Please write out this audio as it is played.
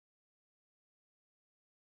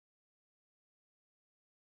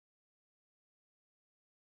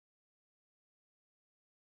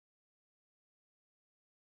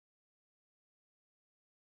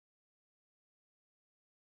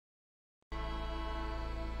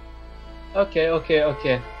Okay.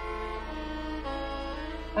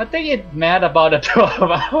 I think it's mad about the 12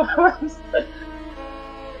 hours.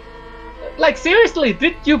 Like seriously,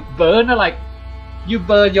 did you burn you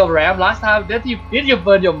burned your RAM last time? Did you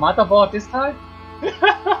burn your motherboard this time?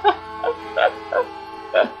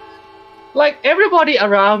 Like everybody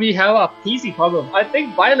around me have a PC problem. I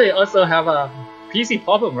think Violet also have a PC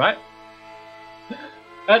problem, right?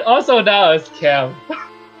 And also now it's scam.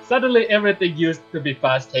 Suddenly everything used to be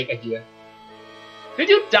fast take a year. Did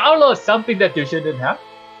you download something that you shouldn't have?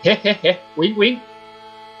 Hehehe, wink wink.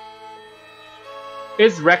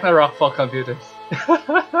 It's Ragnarok for computers.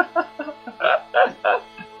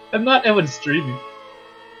 I'm not even streaming.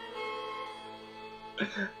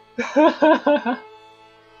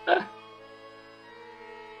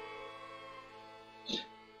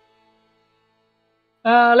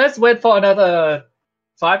 Let's wait for another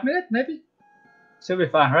 5 minutes, maybe? Should be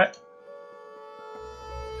fine, right?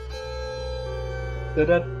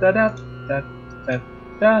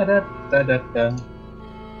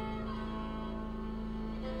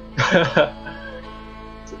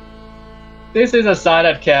 This is a sign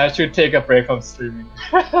that Cash should take a break from streaming.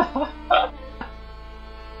 I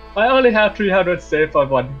only have 300 saved for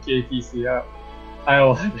 1K PC. I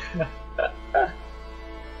want.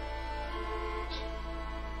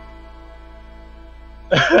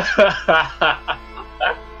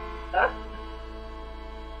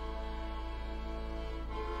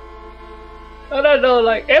 I don't know,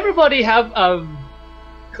 like everybody have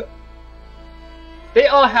they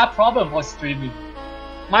all have problem with streaming.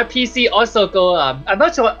 My PC also go I'm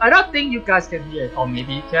not sure, I don't think you guys can hear it, or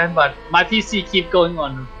maybe you can, but my PC keep going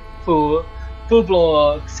on full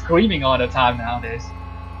blow screaming all the time nowadays.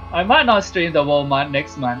 I might not stream the whole month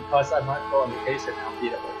next month because I might go on vacation now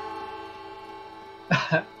either way.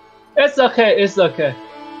 It's okay.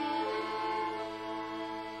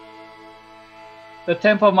 The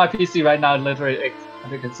temp of my PC right now is literally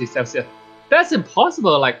 800 Celsius. That's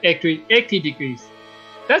impossible, like 80 degrees.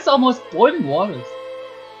 That's almost boiling waters.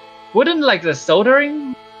 Wouldn't like the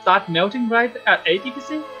soldering start melting right at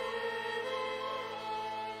 80%?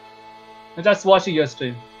 I'm just watching your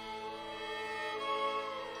stream.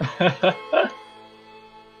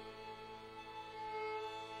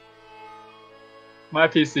 My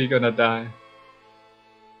PC gonna die.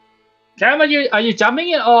 Cam, are you jumping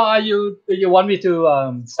in, or do you want me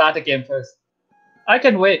to start the game first? I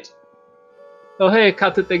can wait. Oh hey,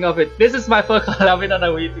 come to think of it, this is my first collab with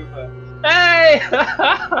another YouTuber. Hey!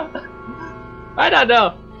 I don't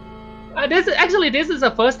know. This is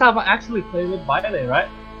the first time I actually play with Violet, right?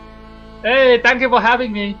 Hey, thank you for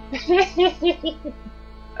having me.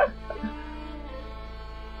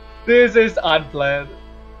 This is unplanned.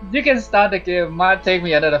 You can start the game. Might take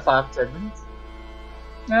me another 5-10 minutes.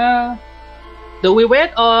 Do we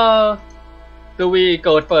wait or do we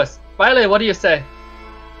go first? Violet, what do you say?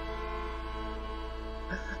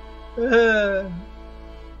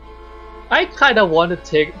 I kind of want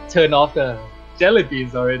to turn off the jelly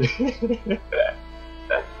beans already.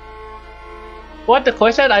 What the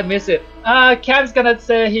question? I miss it. Cam's gonna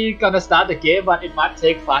say he's gonna start the game, but it might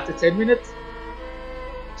take 5 to 10 minutes.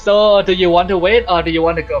 So, do you want to wait or do you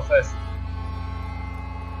want to go first?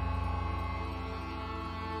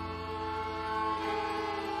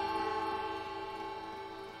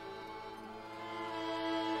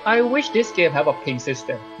 I wish this game have a ping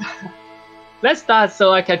system. Let's start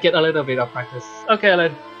so I can get a little bit of practice. Okay,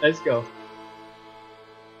 let's go.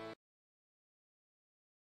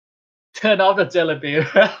 Turn off the jelly bean.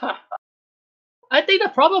 I think the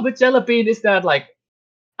problem with jelly bean is that like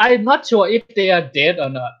I'm not sure if they are dead or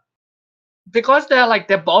not, because they're like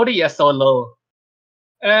their body is so low,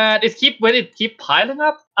 and when it keep piling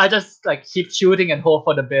up, I just like keep shooting and hope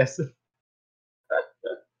for the best.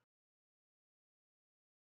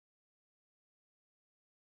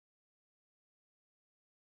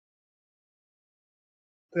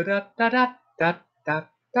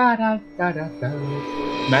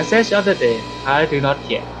 Message of the day: I do not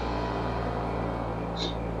care.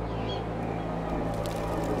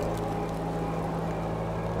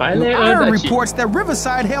 Iron reports that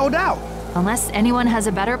Riverside held out. Unless anyone has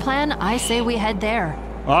a better plan, I say we head there.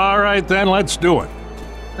 All right then, let's do it.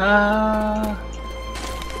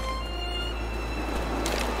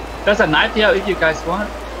 There's a knife here if you guys want.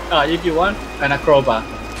 If you want, and a crowbar.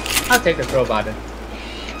 I'll take the crowbar then.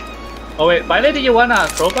 Oh wait, Violet, do you want a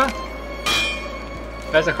crowbar?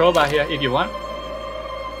 There's a crowbar here if you want.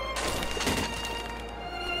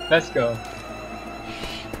 Let's go.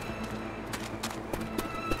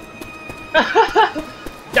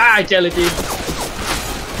 Die, jelly bean!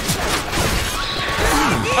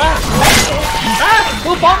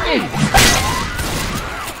 Who bombed me?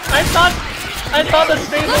 I thought the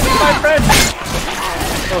stream was my friend.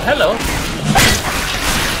 Oh, hello.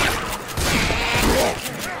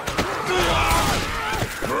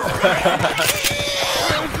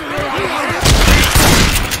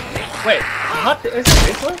 Wait, what? Is it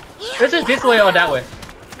this way? Is it this way or that way?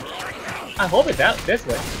 I hope it's out this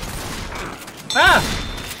way. Ah!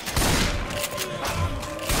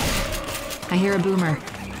 I hear a boomer.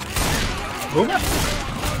 Boomer?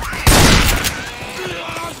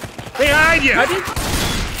 Behind you!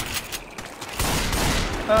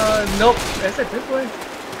 Nope. Is it this way?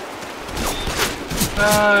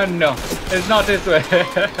 No. It's not this way.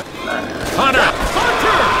 Hunter!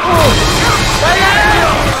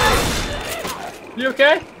 You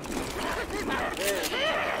okay?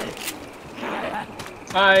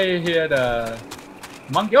 I hear the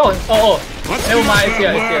monkey. Oh. Never mind. It's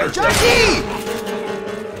here. Jackie!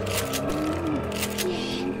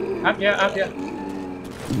 Up here.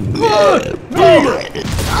 Don't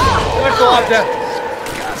go up there.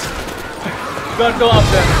 Don't go up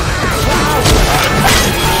there.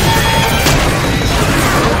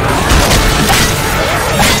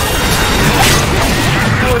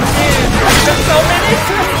 Oh jeez, there's so many.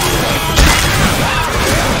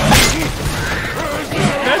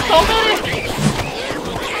 There's so many.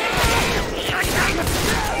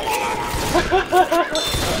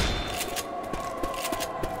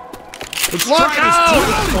 Look out!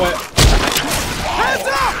 Hands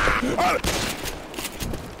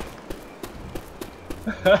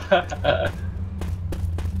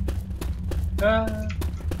up!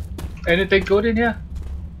 Anything good in here?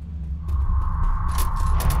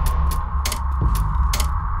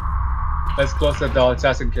 Let's close the door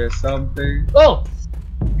just in case something. Oh!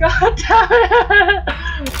 God damn it!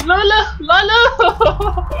 Lulu!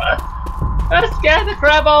 That scared the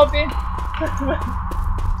crap out of me!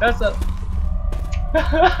 That's a.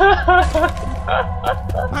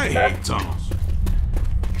 I hate tunnels.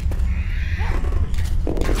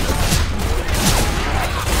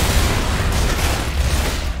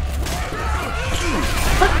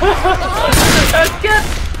 That's good!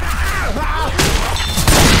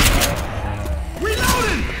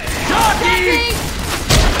 Reloading! Jockey!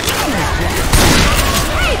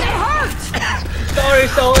 Hey, that hurts!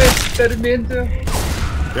 Sorry, didn't mean to.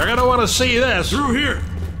 You're gonna want to see this. Through here.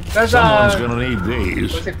 That's Someone's gonna need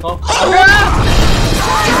these. What's it called? Watch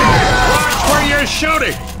where you're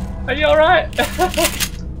shooting! Are you alright?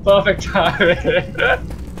 Perfect timing.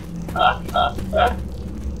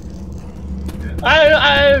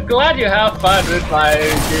 I'm glad you have fun with my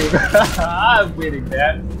game. I'm winning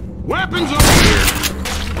that. Weapons over here.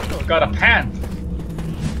 Oh, got a pan.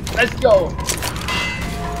 Let's go.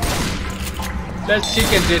 Let's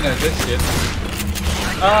chicken dinner this shit.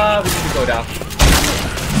 We need to go down.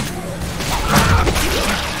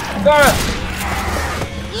 Gara!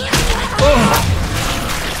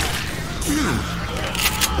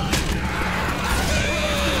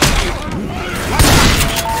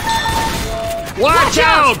 Watch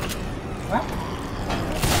out! Huh?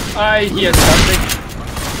 I hear something.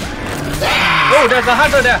 Oh, there's a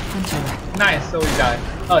hunter there. Nice, so he died.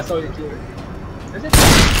 Oh, so he killed it. Is it?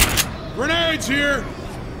 Grenades here.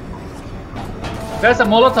 There's a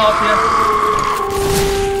Molotov here.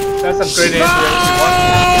 There's some grenades here.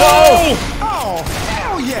 Oh,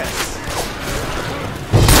 hell yes!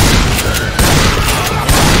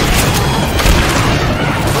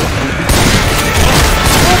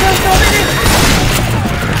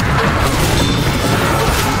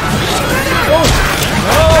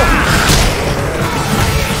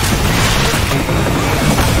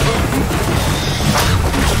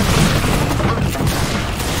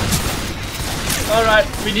 Alright,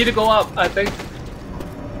 we need to go up, I think.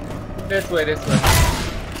 This way.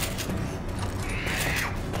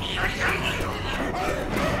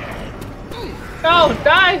 No,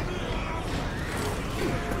 die!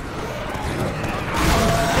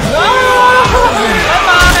 No!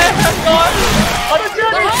 Bye-bye! I'm gone! On the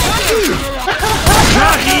journey!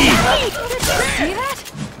 Jockey! See that?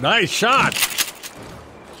 Nice shot!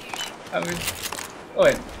 I mean, oh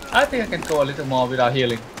wait, I think I can go a little more without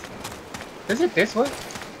healing. Is it this way?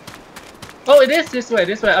 Oh, it is this way.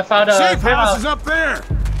 I found a Safe house is up there.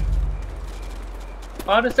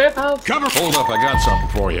 Found a safe house. Cover. Hold up, I got something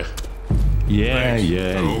for you. Yeah, Thanks.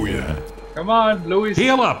 yeah. Oh yeah. Come on, Louis.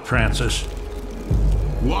 Heal up, Francis.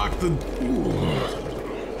 Lock the.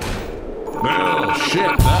 Oh,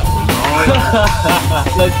 shit, that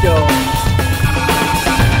was Let's go.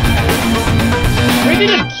 We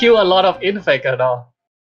didn't kill a lot of Infaker though.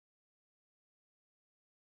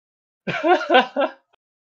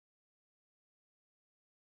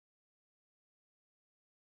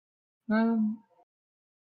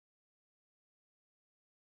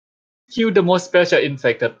 Kill the most special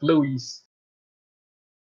infected, Louise.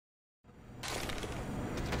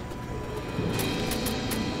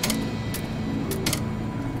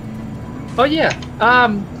 Oh yeah.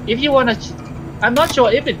 If you wanna, I'm not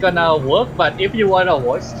sure if it's gonna work, but if you wanna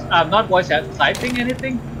watch, not watch typing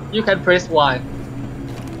anything, you can press Y.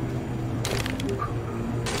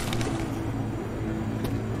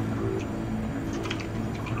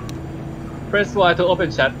 Press Y to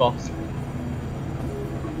open chat box.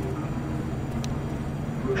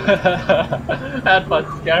 Had fun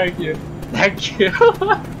scaring you. Thank you.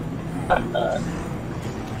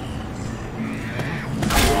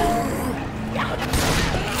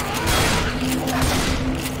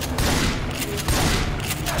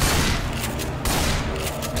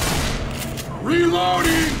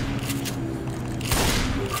 Reloading!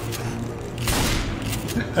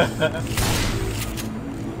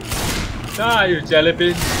 Ah, you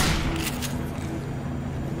jellybean.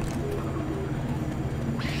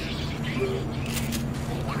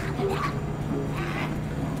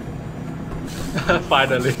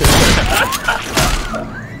 Finally.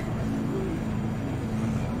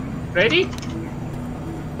 Ready?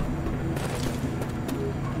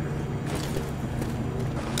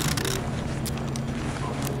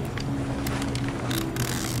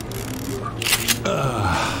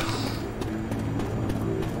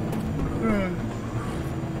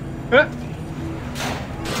 Huh?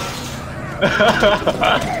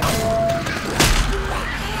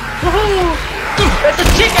 There's a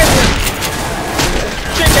chicken!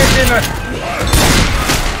 Chicken dinner!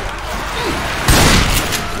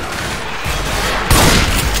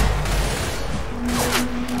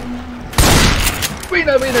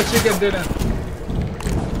 Winner chicken dinner!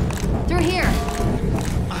 Through here.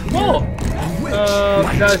 Oh!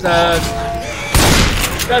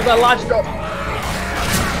 There's a large drop.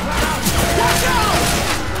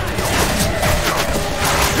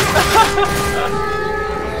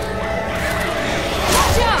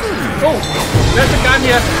 Oh, there's a gun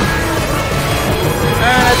here.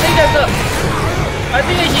 And I think there's a... I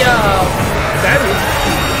think sandwich.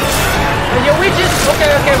 Your witches? Okay,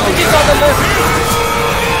 witches on the list.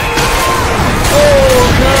 Oh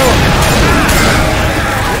no.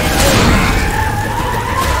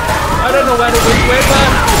 I don't know where the witch went, but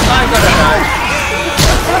I'm gonna die.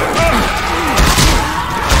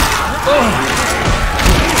 Oh.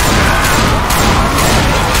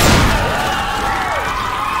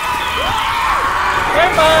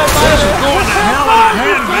 This is going to hell in a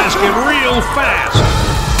handbasket real fast.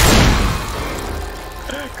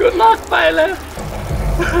 Good luck, Violet.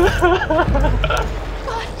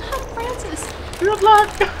 God, not Francis. Good luck.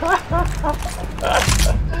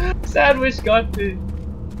 Sandwich got me.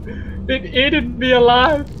 It eaten me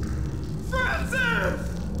alive. Francis!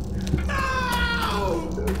 No!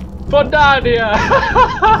 For Nadia.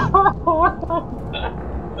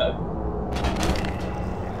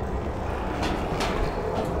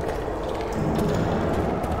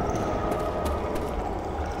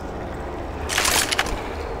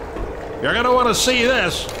 You're gonna want to see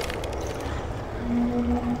this.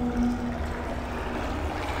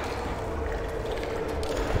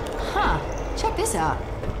 Huh. Check this out.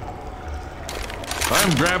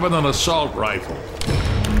 I'm grabbing an assault rifle.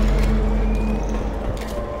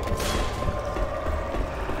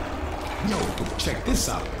 Yo, check this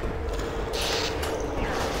out.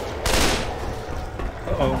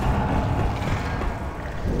 Uh-oh.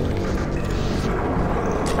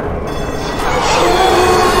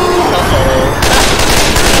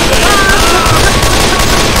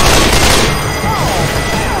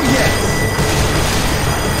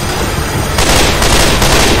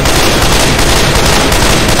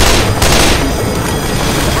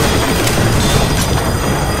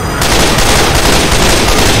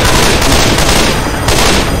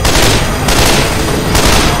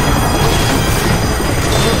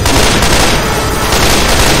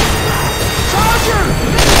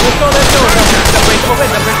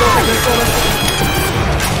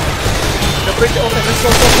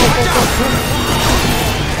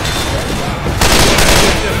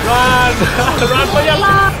 Run for your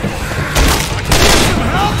life!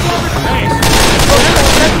 Hey!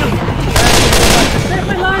 Save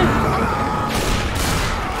my life!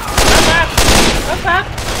 I'm back!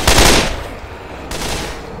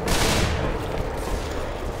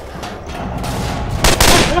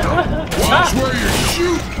 Watch where you're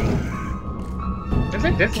shooting! Is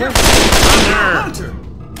it this way? Hunter!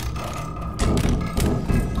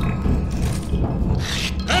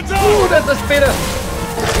 Heads Ooh, up! there's a spitter!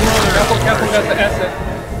 Careful, there's the asset.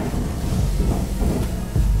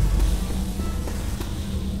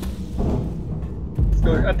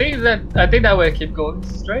 I think that way keep going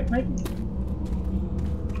straight, maybe.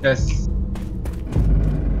 Yes.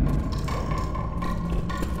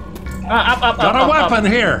 Up. Got a weapon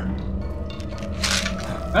here.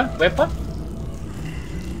 Huh? Weapon?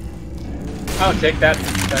 I'll take that.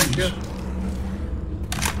 Thank you.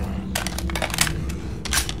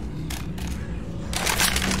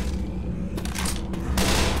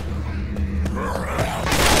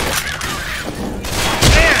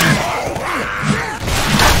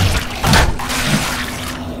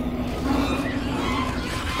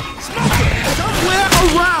 Somewhere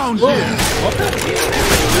around Whoa. here. What the?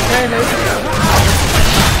 Okay, lady.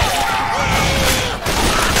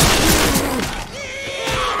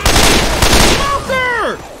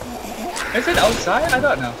 Is it outside? I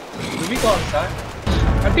don't know. Do we go outside?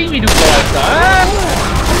 I think we do go outside.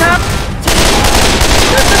 What's up?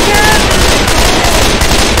 There's a cat!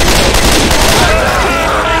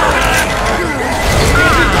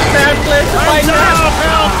 This is a bad place to find that.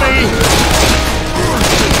 Help me!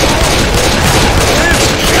 It's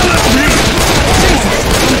killing me! This is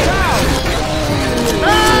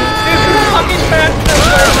a fucking bad place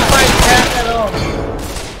to find cat at all.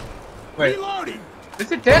 Wait, Reloading. is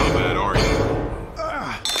it dead? Bad are you?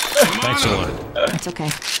 Thanks a lot. It's okay.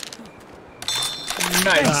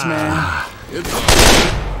 Nice, man. It's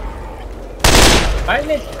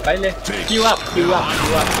Baile. Queue up.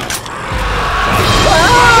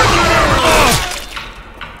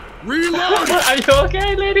 reloading. Are you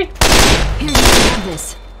okay, lady? Here, you can have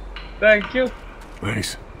this. Thank you.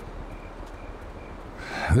 Thanks.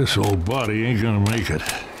 This old body ain't gonna make it.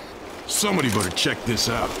 Somebody better check this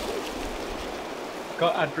out.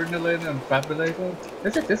 Got adrenaline and defibrillator.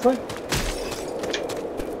 Is it this way?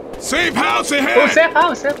 Safe house ahead.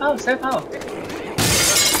 Oh, safe house.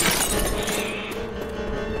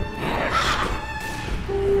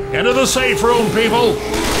 Into the safe room, people!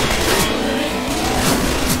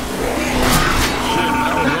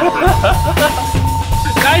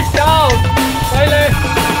 Nice job! Baile!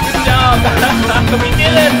 Good job! We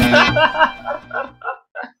did it!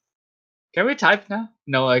 Can we type now?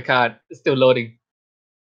 No, I can't. It's still loading.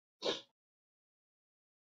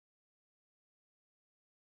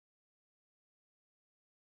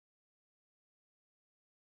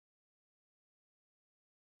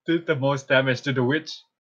 Did the most damage to the witch.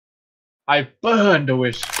 I burned the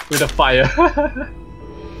witch with a fire.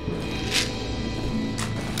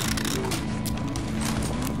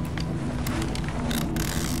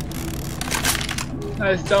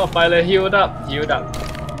 Nice job, Baile. Healed up.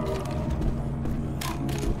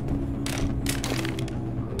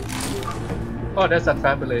 Oh, that's a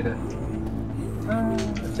defibrillator.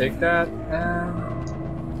 Take that.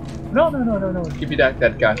 No. Give me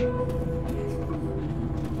that gun.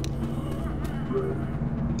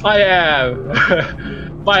 I am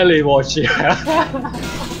Baile watching.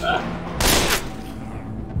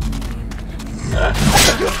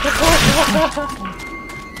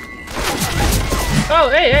 Oh,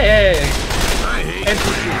 hey!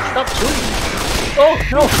 NPC, stop shooting! Oh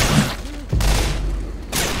no!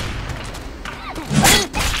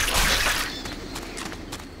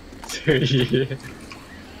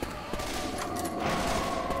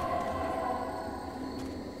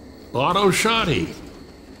 Auto shotty.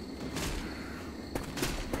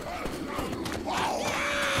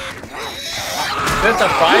 There's a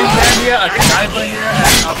frying pan here, a sniper here,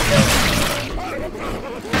 and up there.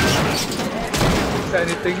 Is there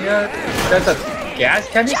anything here? There's a gas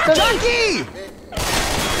canister?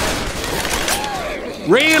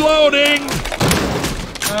 Reloading!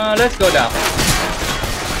 Let's go down.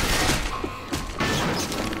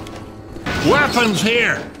 Weapons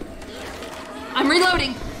here! I'm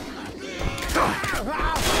reloading.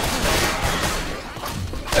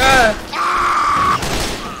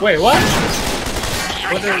 Wait, what?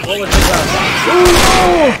 What was that?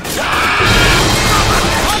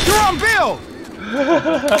 Hunter on Bill!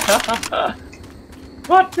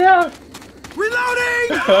 What the? Reloading!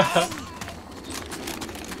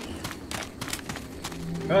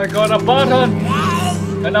 I got a button!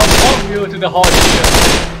 And I'll pump you to the hot here.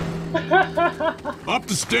 Up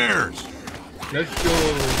the stairs. Let's go.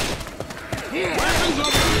 Weapons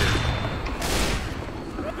up here.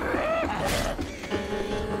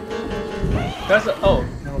 There's a, oh,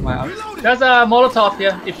 never mind. There's a Molotov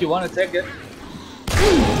here if you want to take it.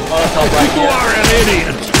 Molotov right You here. are an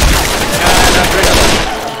idiot! And I'm bringing it.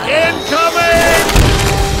 Incoming!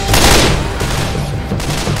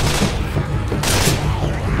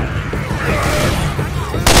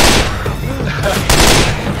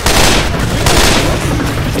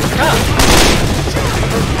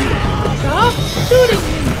 Stop shooting!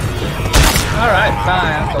 Alright,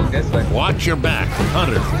 fine. walk this way. Watch your back,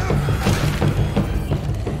 Hunter.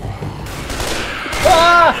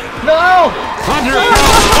 Ah! No! Hunter,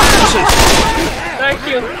 Thank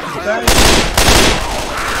you.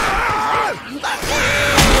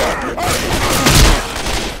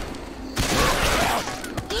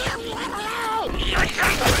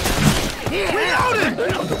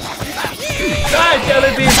 Die,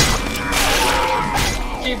 jelly bean!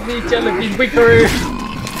 Give me jelly bean victory!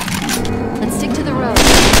 Let's stick to the road.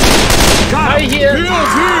 Right here! Heels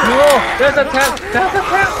here! No! There's a tap! There's a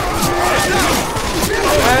tap!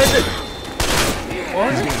 Where is it?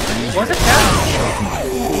 What? What's a tap?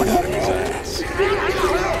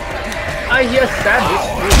 I hear sandwich.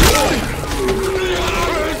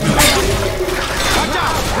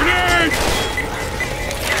 Grenade!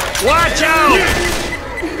 Watch out!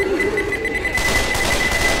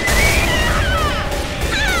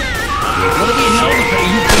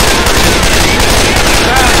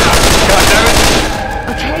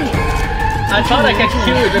 Okay. I thought I could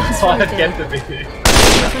kill it before it gets to me.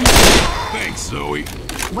 Thanks, Zoe.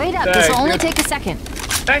 Wait up. This will only take a second.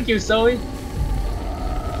 Thank you, Zoe.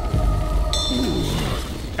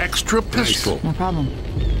 Extra pistol. No problem.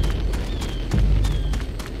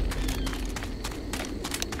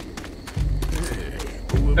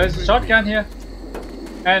 There's a shotgun here.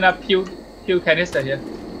 And a pew canister here.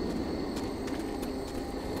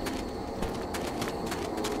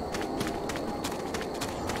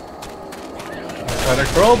 Got a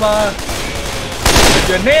crowbar with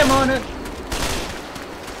your name on it.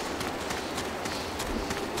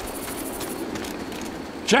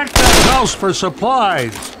 Check that house for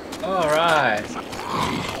supplies. All right.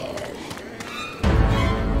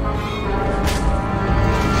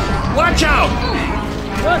 Watch out!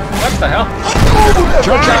 What the hell?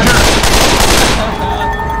 Charger!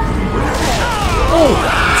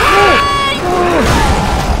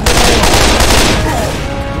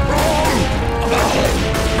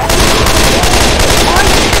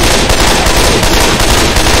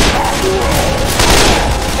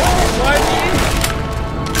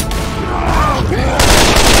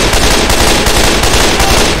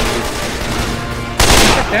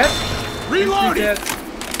 Reloading!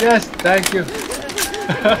 Yes, thank you. Oh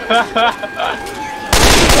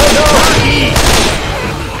no!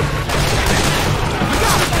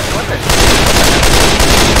 What the?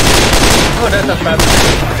 Oh, that's a bad.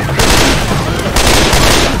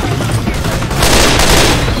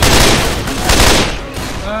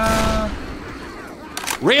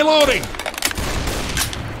 Reloading!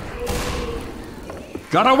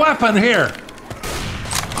 Got a weapon here!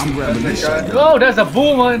 I'm grabbing this shot. Oh, there's a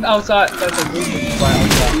boomer outside. There's a boomer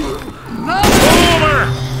outside. Boomer!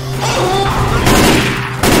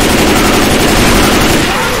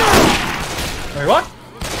 Wait, what?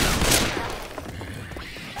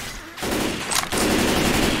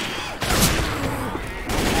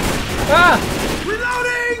 Ah!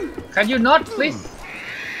 Reloading! Can you not, please?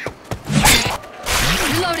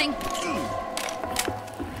 Reloading.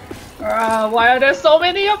 Why are there so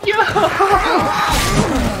many of you?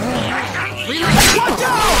 Watch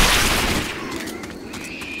out!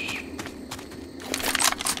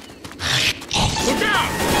 Look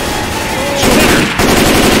out!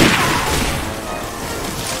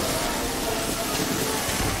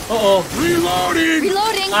 Uh-oh. Reloading!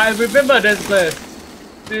 Reloading. I remember this place.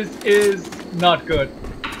 This is not good.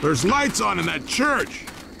 There's lights on in that church.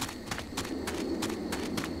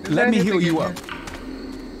 Let me heal you up.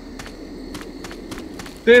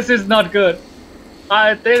 This is not good.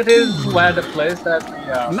 This is where the place that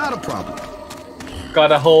we Not a problem.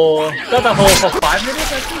 got a hole for 5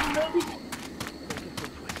 minutes, I think, maybe.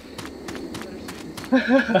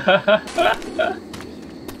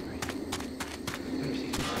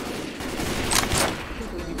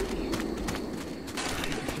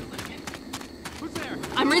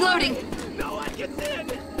 I'm reloading.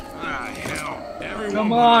 Ah, hell. Everyone Come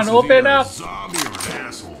wants on, is open either a up. zombie or an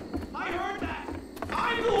asshole. I heard that!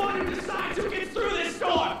 I'm the one who decides who gets through this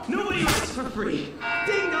door! Nobody works for free!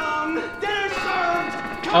 Ding dong! Dinner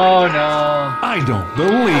served! Oh no. I don't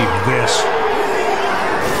believe this.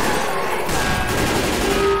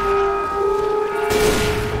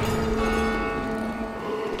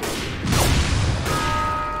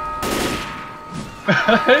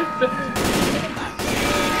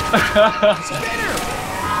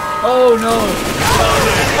 Oh no.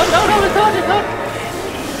 Oh no, it's on.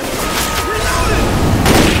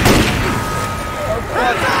 Oh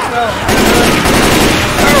god, no.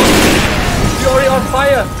 You're already on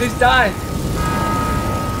fire. Please die.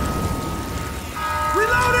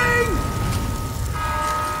 Reloading!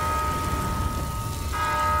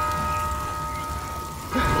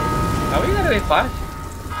 actually fine.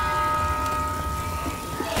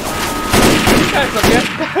 You guys okay?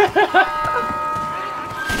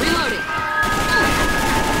 Reloading.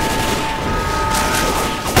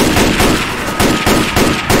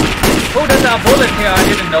 Oh, there's a bullet here. I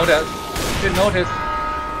didn't notice. Didn't notice.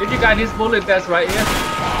 If you got this bullet that's right here.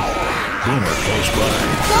 Boomer close by.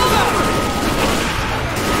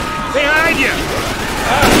 Behind you!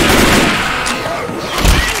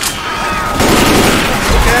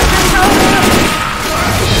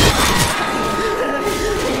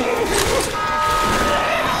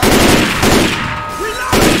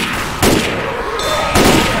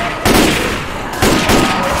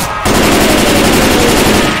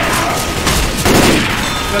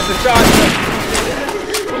 There's a shotgun.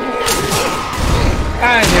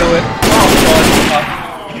 I knew it. Oh, God.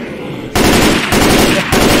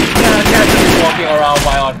 Yeah, cats be walking around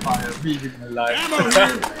while on fire, beating my life.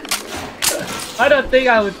 I don't think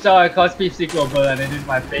I would join cause PC Global and it is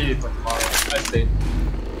my favorite for tomorrow. I see.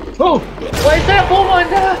 Oh! Why is there a bomb on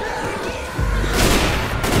there?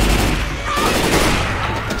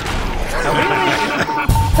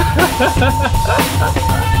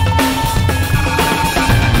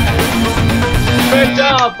 Good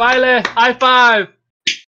job, Violet! High five!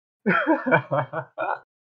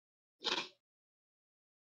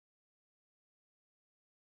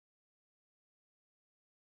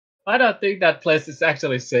 I don't think that place is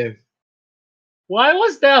actually safe. Why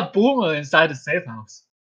was there a boomer inside the safe house?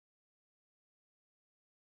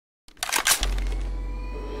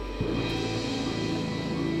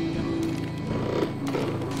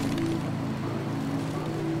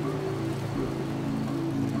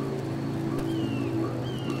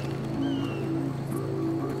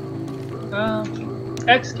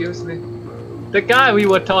 Excuse me. The guy we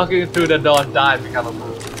were talking through the door died because of a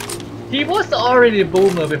boomer. He was already a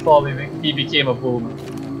boomer before he became a boomer.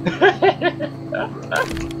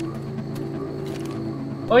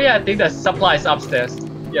 Oh yeah, I think the supply is upstairs.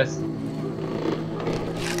 Yes.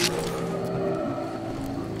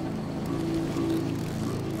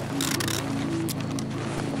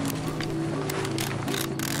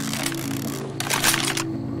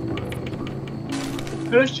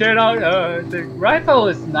 Let's check out. The rifle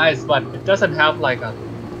is nice, but it doesn't have like a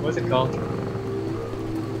what's it called?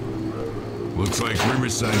 Looks like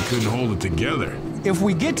Riverside couldn't hold it together. If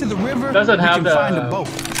we get to the river, Doesn't we have can the- find a boat.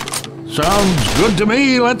 Sounds good to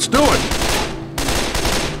me. Let's do it.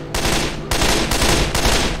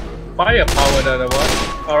 Firepower that I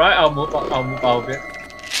want. All right, I'll move out a bit.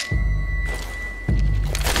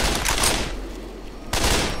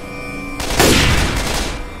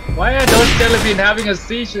 Why are those jelly beans having a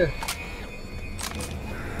seizure?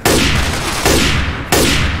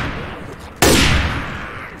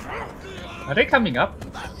 Are they coming up?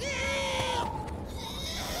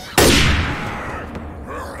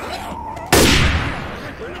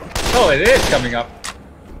 Oh, it is coming up.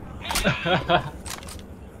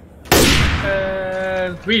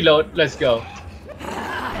 Reload, let's go.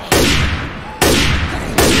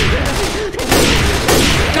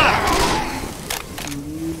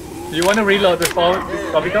 You want to reload before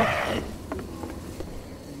we go?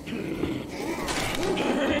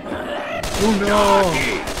 Oh no!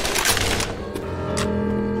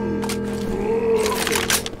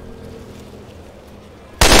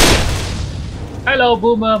 Hello,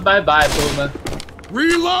 Boomer. Bye bye, Boomer.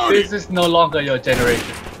 Reload! This is no longer your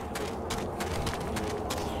generation.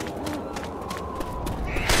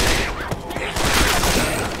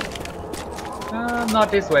 Not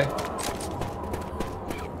this way.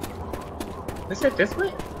 Is it this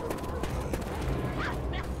way?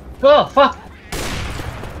 Oh, fuck!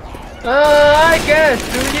 I guess,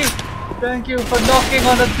 Judy! Thank you for knocking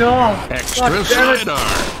on the door! Extra God damn it.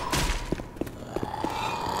 sidearm.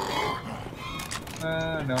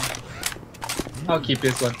 No. I'll keep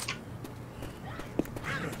this one.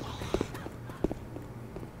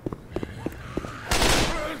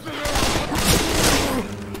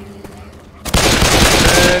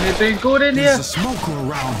 Anything good in here? There's a smoker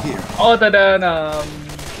around here. Other than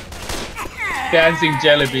dancing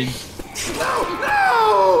jelly beans.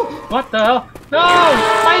 No! What the hell? No!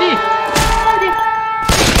 Spidey! Spidey!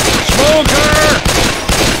 Smoker!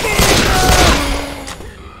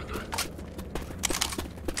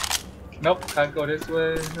 Nope, can't go this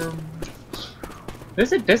way.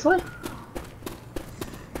 Is it this way?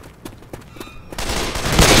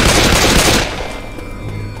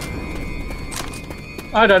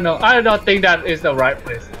 I don't know. I don't think that is the right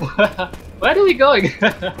place. Where are we going?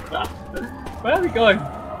 Where are we going?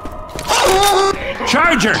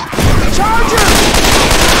 Charger! Charger!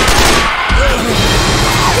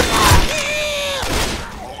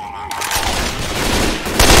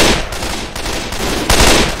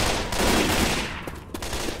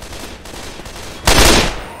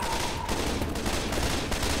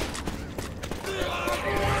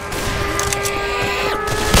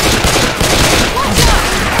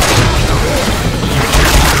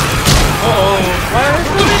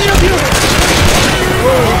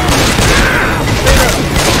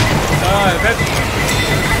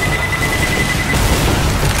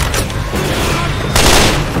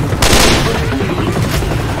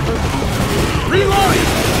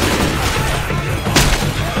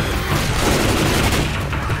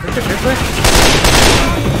 Is it this way?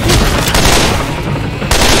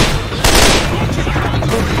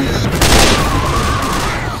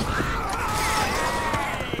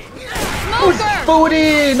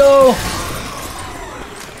 Booty! No!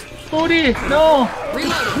 Booty! No!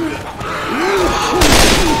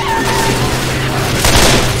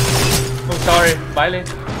 Oh, sorry. Violent.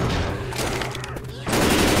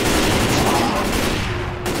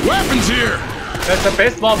 Weapons here! There's a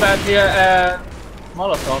baseball bat here and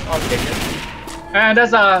Molotov. I'll take it. And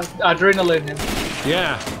there's a adrenaline here.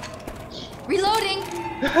 Yeah. Reloading.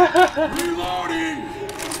 Reloading!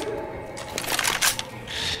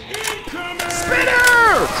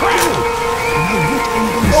 Spinner!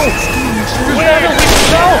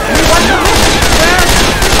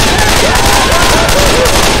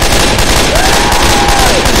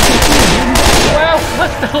 Well,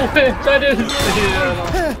 what's the witch? I didn't see it at all.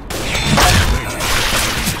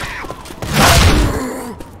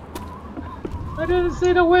 I didn't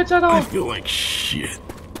see the witch at all. I feel like shit.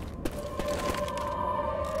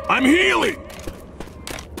 I'm healing!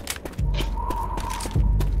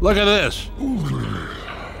 Look at this.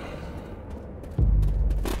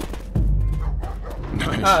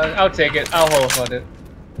 Nice. I'll take it. I'll hold on it.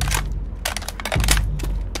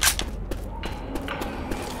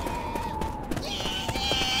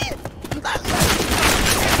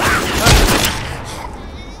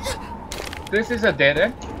 This is a dead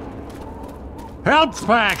end. Health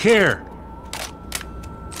pack here.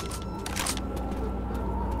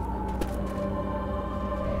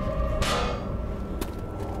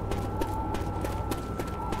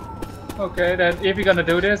 Okay, then if you're gonna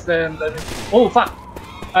do this, then let me... Oh fuck!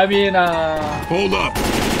 I mean, Hold up.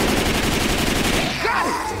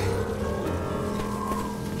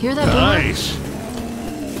 Hear that? Boomer? Nice.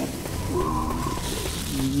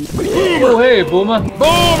 Oh hey, Boomer!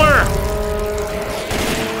 Boomer!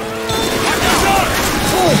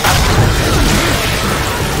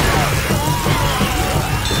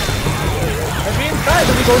 Let me inside.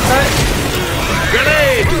 Let me go inside.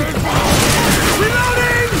 Grenade!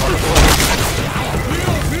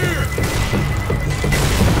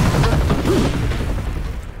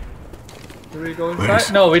 Do we go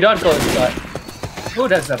inside? No, we don't go inside. Oh,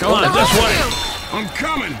 that's a... Come on, this way. I'm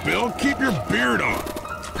coming, Bill. Keep your beard on.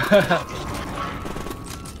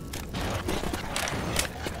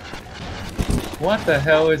 What the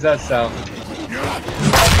hell is that sound?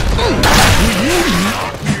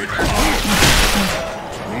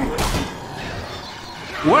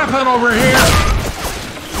 Weapon over here.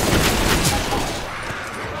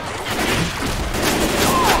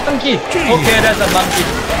 Monkey! Okay, that's a monkey.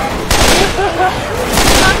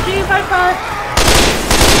 Monkey, high five!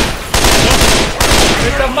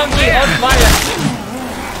 There's a monkey on fire!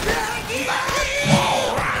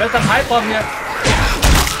 There's some pipe bomb here.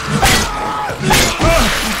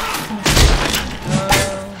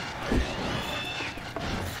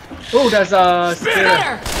 Oh, there's a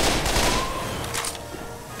spear.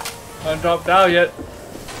 Don't drop down yet.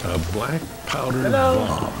 A black powder Hello.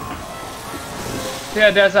 bomb.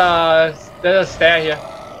 Yeah, there's a stair here.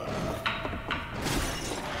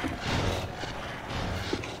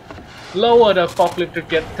 Lower the forklift to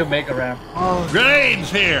get to make a ramp. Oh. Grenades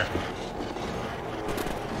here.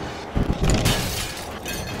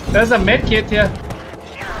 There's a med kit here.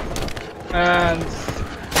 And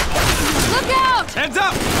Look out! Heads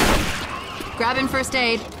up! Grabbing first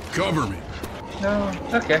aid. Cover me. no,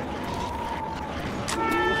 okay.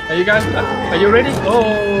 Are you guys? Are you ready? Oh,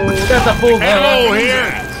 there's a full. Ammo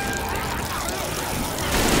here.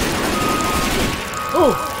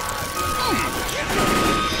 Oh,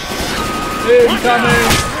 incoming!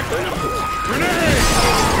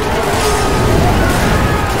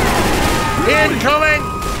 Incoming.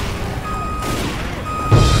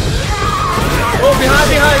 Oh, behind!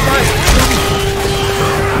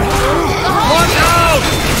 Watch out.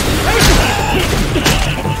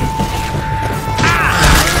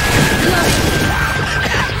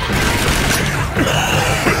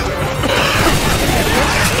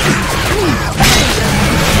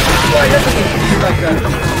 Why does it like that?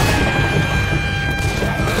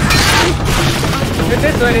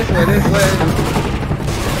 This way.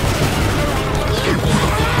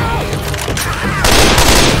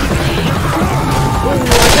 Ooh,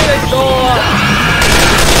 I think I saw.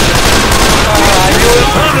 I knew it.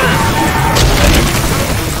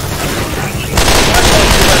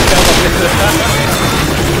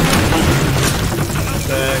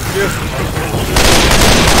 Thank you.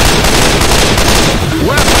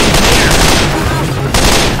 Weapons here.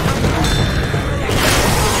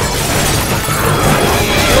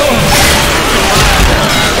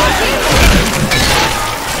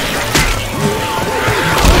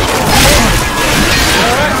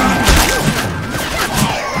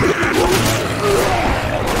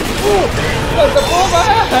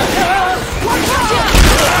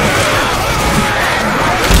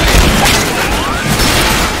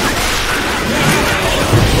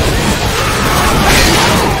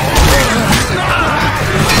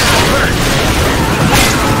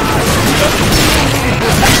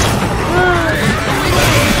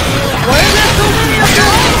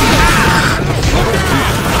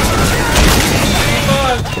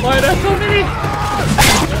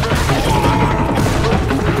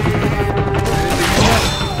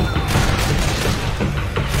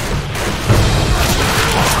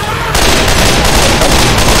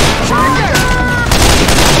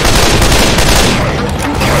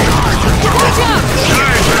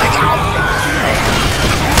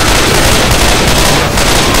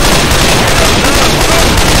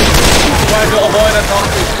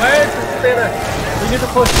 Where is the spitter? We need to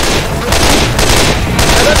push.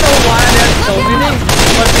 I don't know why there's so many,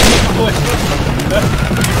 but we need to push.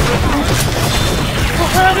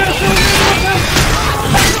 Why there's so many of them?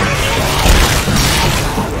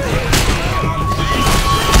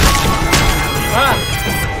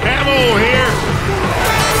 Ammo here!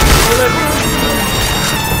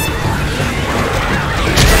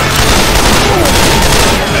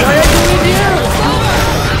 Why are you in here?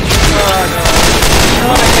 Oh no.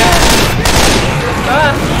 Not again.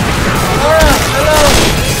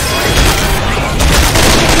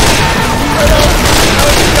 Hello.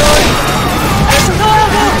 Hello. How's it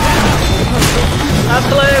going? I'm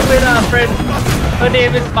playing with a friend. Her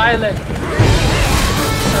name is Violet.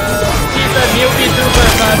 She's a new VTuber,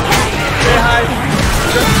 but say hi.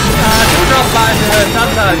 Do drop by to her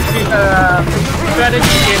sometimes. She's a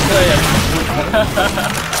strategy game player.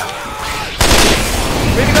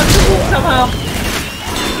 We got to somehow.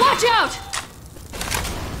 Watch out!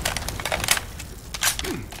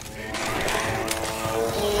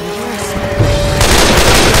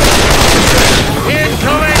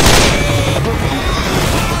 Incoming!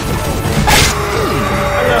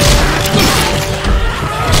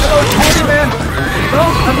 Hello, Booty man. No,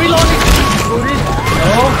 I'm reloading. Booty.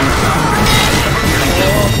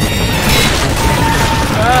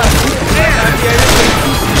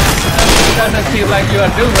 Doesn't seem like you are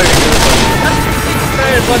doing very good.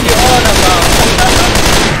 That is what you're on about.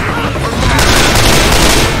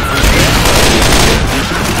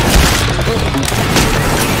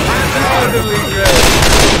 You're doing great.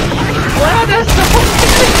 Wow, that's so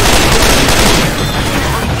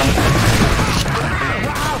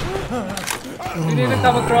you need to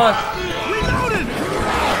come across.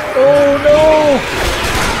 Oh no!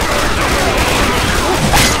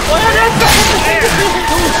 What are that?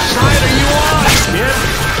 Whose side are you on, kid?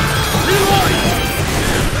 Reload!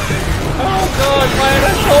 Oh god, why are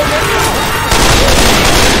there so many?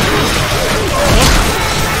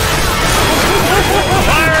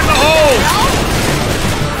 Fire in the hole!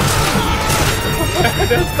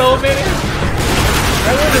 There's so many.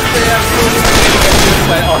 I wouldn't say I'm totally getting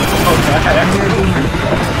by auto.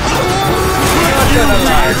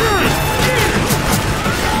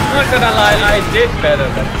 I'm not gonna lie, I did better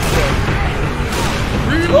than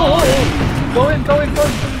Go in.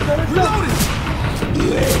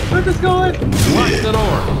 Where's this going? Watch the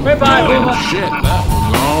door. Bye. Oh, shit, that was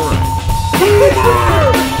alright.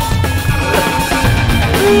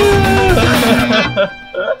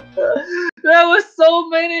 There was so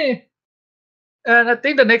many. And I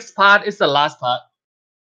think the next part is the last part.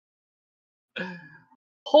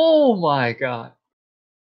 Oh my god.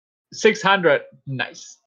 600.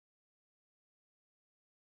 Nice.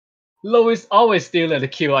 Lois always stealing the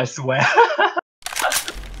kill, I swear.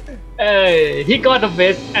 Hey, he got the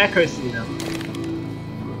best accuracy now.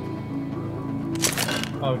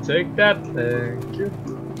 I'll take that, thank you.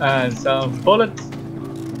 And some bullets.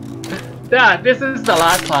 Yeah, this is the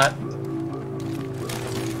last part.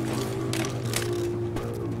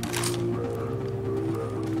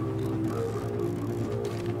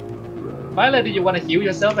 Violet, do you want to heal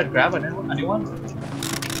yourself and grab a new one?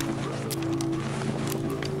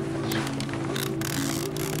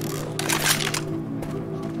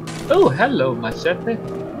 Oh, hello, Machete.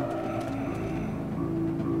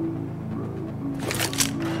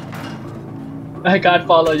 I can't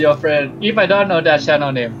follow your friend if I don't know that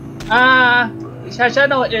channel name.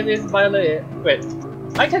 Channel name is Violet. Wait,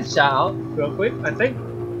 I can shout real quick, I think.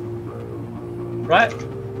 Right?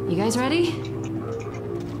 You guys ready?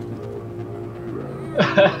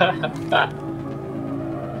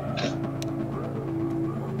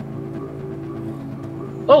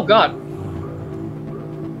 Oh god.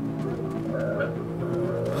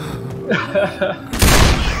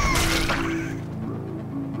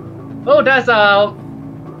 Oh, that's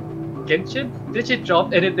Genshin? Did she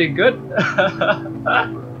drop anything good?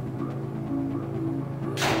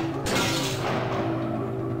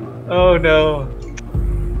 Oh no.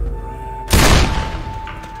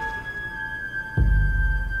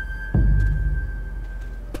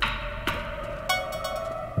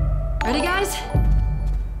 Ready, guys?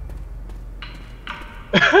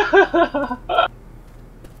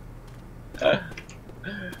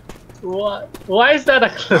 What? Why is that a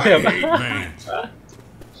clip?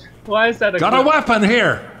 Why is that a Got clip? a weapon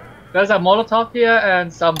here! There's a Molotov here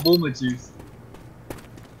and some boomer juice.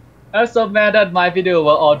 I'm so mad that my video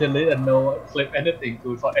were all deleted and no clip anything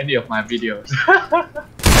good for any of my videos.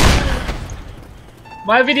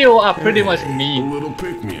 My videos are pretty much A mean. little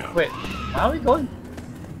pick-me-up. Wait, how are we going?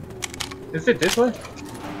 Is it this way?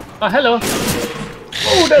 Oh, hello.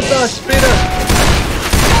 Oh, there's a spitter.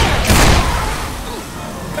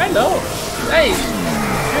 No. Hey.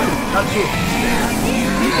 Not true.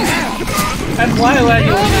 And why were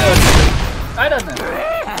you here? I don't know.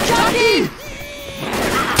 Jockey!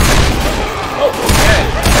 Oh, okay.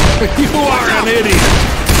 You are an idiot.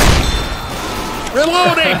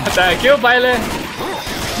 Reloading. Thank you, Bailey.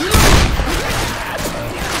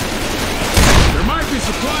 There might be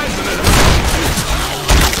supplies in it.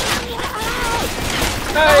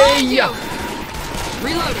 Hey, yeah.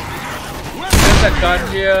 Reloading. There's a gun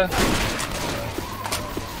here.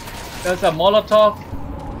 There's a Molotov.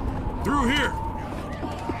 Through here.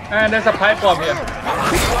 And there's a pipe bomb here.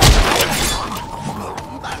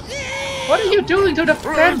 What are you doing to the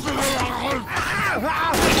fence?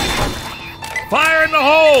 Fire in the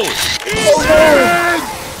hole.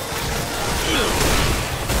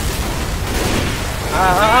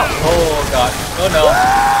 Oh god. Oh no.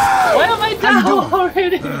 Why am I down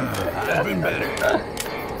already? That's been better.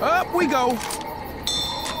 Up we go.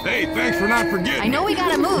 Hey, thanks for not forgetting. I know we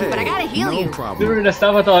gotta move, but I gotta heal you. During the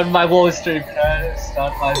subathon, my whole stream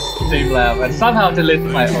start my stream lab and somehow delete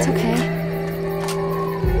my It's own. okay.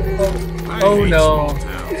 Oh no.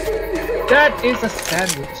 That is a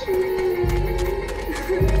sandwich.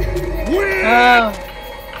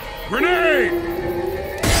 Grenade!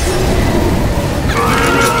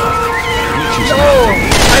 No!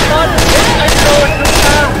 I thought I throw it too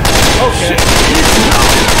fast. Okay.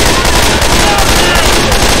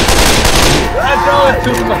 I throw it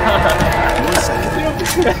too fast.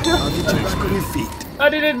 I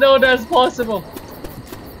didn't know that's possible.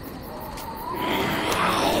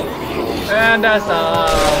 And that's a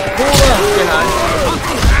cooler behind.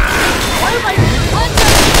 Why am I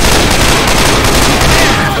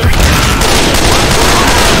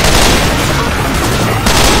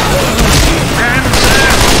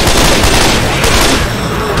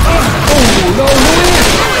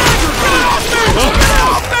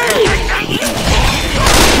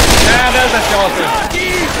there's a shorty.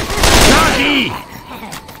 Jockey.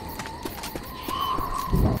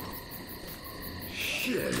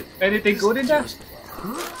 Anything good in there?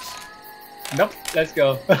 Nope. Let's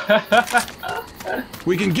go.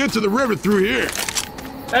 We can get to the river through here.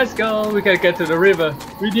 Let's go. We can get to the river.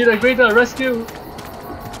 We need a greater rescue.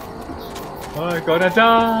 I'm gonna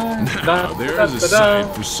die. Now, there's a sight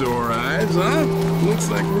for sore eyes, huh? Looks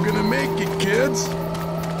like we're gonna make it, kids.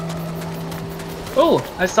 Oh,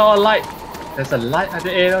 I saw a light. There's a light at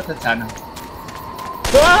the end of the tunnel.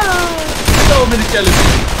 Wow! So many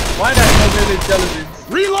jellybeans. Why there so many jellybeans?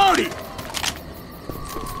 Reloading!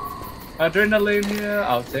 Adrenaline here.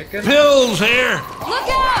 I'll take it. Pills here. Look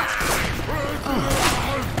out!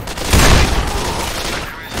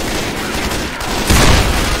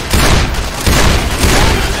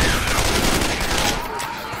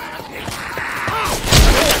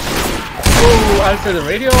 Oh, answer the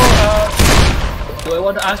radio. Do I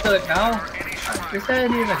want to answer it now? Is there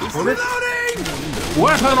any like bullets?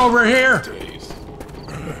 Weapon over here.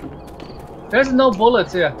 There's no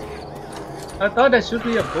bullets here. I thought there should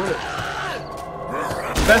be a bullet.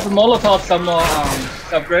 There's a Molotov somewhere,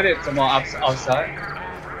 some grenade somewhere outside.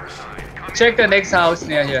 Check the next house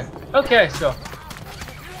near here. Okay, sure.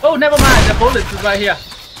 Oh, never mind. The bullet is right here.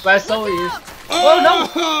 Where Zoe is. Oh no!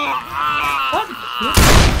 What?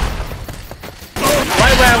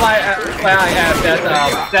 Right where I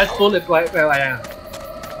am. There's bullet right where I am.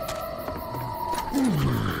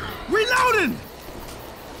 Reloading!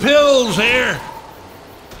 Pills here.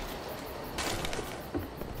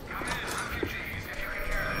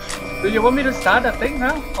 Do you want me to start the thing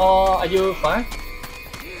now? Or are you fine?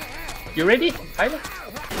 You ready, Tyler?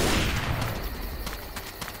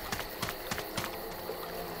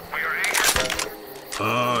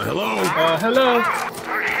 Hello? Hello.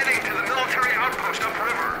 We're heading to the military outpost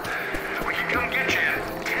upriver. We can come get you in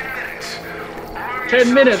 10 minutes.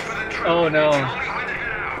 10 minutes. Oh no.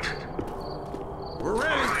 We're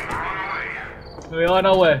ready. We're on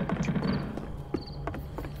our way.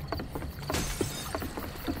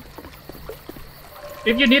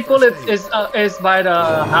 If you need bullets, is by the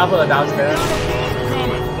harbor downstairs.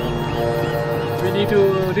 We need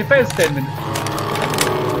to defend 10 minutes.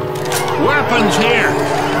 Weapons here.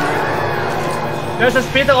 There's a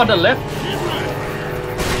speeder on the left.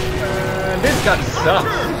 This gun sucks.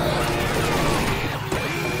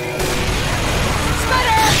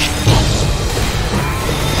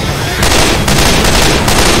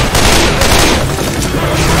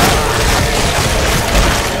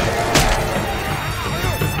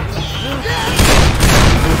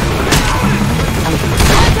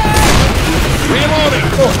 Reloading.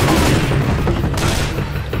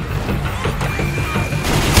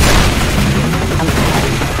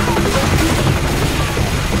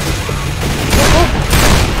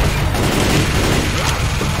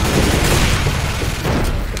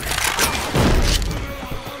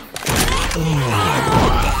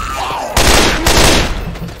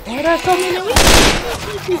 There are so many.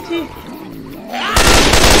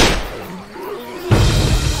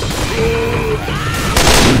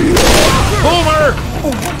 Boomer!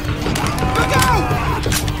 Look out!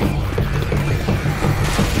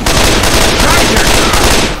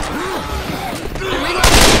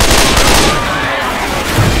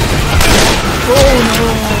 Oh no!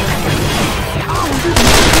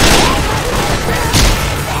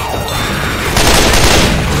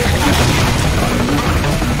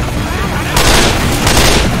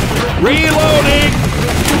 Reloading!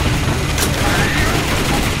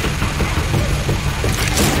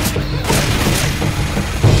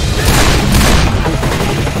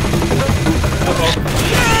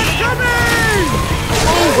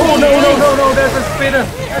 Oh no, there's a spinner!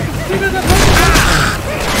 There's a spinner!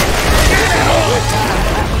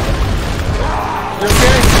 You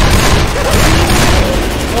okay?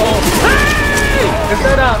 Oh! Is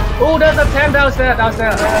that a... Oh, there's a tank downstairs!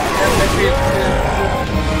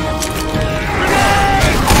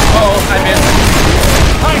 Oh, I missed!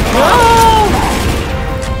 No!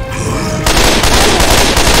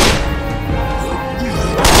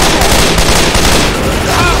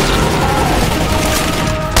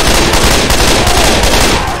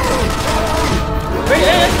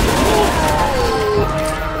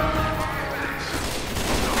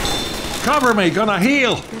 Cover me, gonna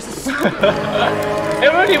heal.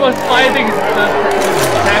 Everybody was fighting the tank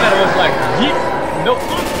and I was like, yeet. Nope,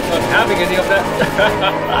 not having any of that.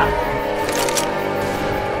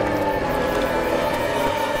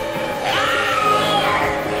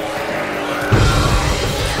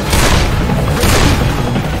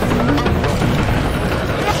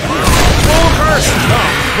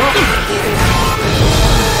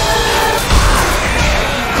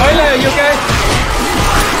 Tyler, you guys?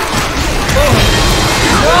 Oh.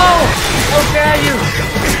 No! How dare you!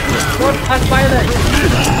 Don't touch Violet!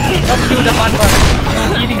 Don't kill the bunny!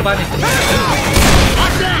 No eating bunny!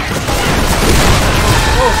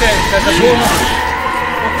 Okay, there's a boomer!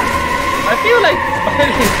 I feel like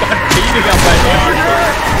Violet is not beating up right now.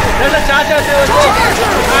 There's a charger too!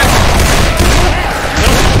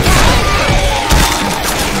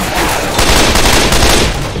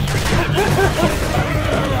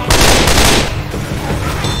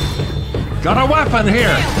 Got a weapon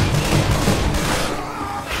here.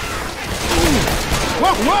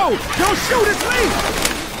 Whoa! Don't shoot, it's me!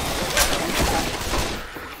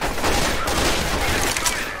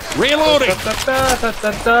 Reloading.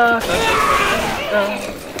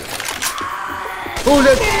 Who's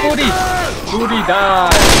it? Woody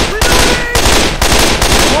died.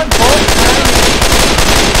 One point.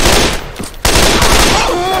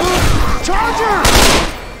 Charger!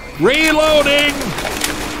 Reloading.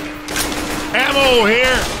 Ammo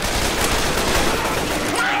here.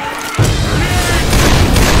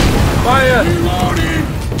 Fire! Reloading.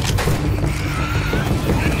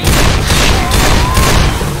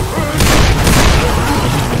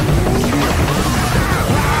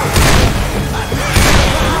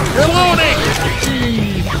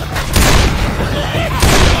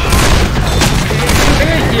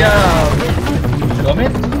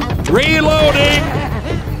 Reloading. Reloading.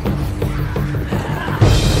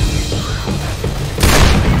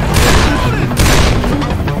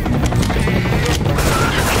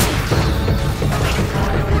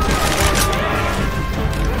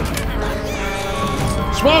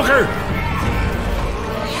 Smoker!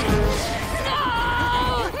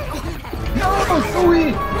 No, so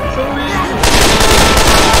weak!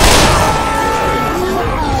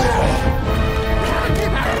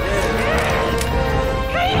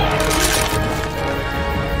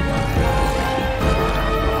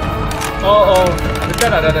 Oh, is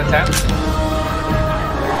that another tank?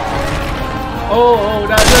 Oh,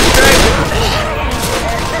 that's a strike!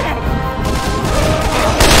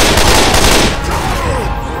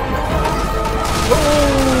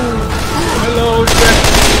 Hello, Jack.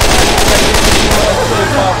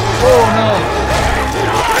 Oh no.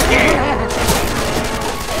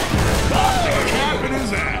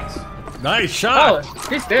 Nice shot. Oh,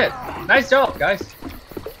 he's dead. Nice job, guys.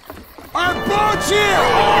 Our boat's here!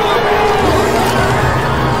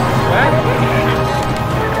 What?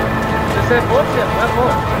 They said boat here. What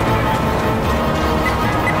boat?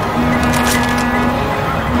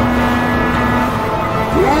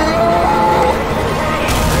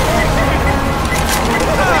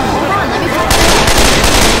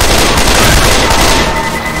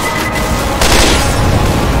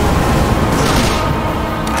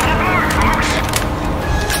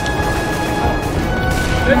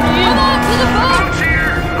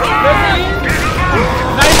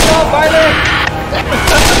 Nice job, Violet!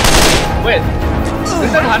 Wait.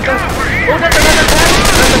 There's a hunter. Oh, that's another tank.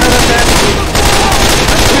 That's another tank.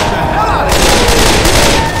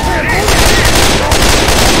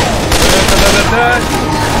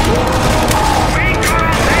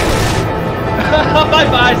 Bye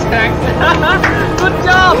bye, tank. Good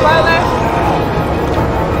job, Violet.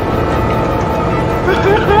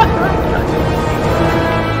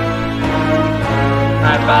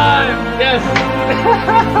 High five. Yes.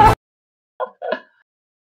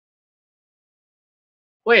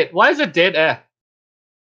 Wait, why is it dead air?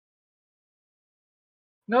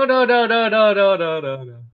 No.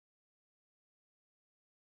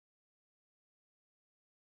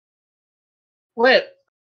 Wait,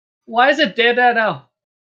 why is it dead air now?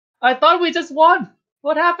 I thought we just won.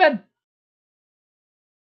 What happened?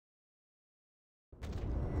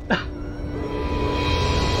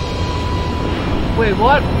 Wait,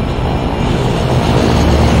 what?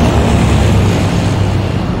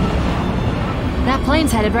 That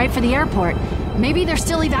plane's headed right for the airport. Maybe they're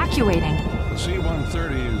still evacuating. The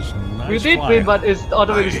C-130 is nice. We did flying. win, but it's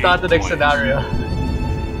automatically start the next scenario.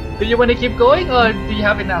 Do you want to keep going, or do you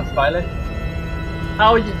have enough, Violet?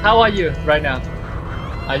 How are you right now?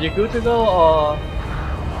 Are you good to go, or?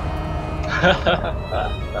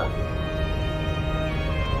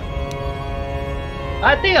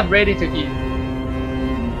 I think I'm ready to eat.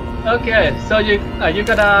 Okay, so you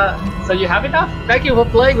have enough? Thank you for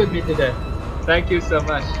playing with me today. Thank you so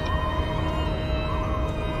much.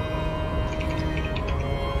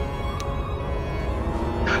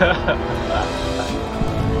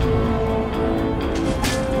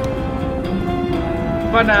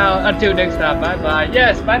 For now, until next time, bye bye.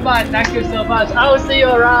 Yes, bye bye. Thank you so much. I will see you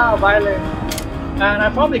around, Violet. And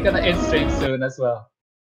I'm probably gonna end stream soon as well.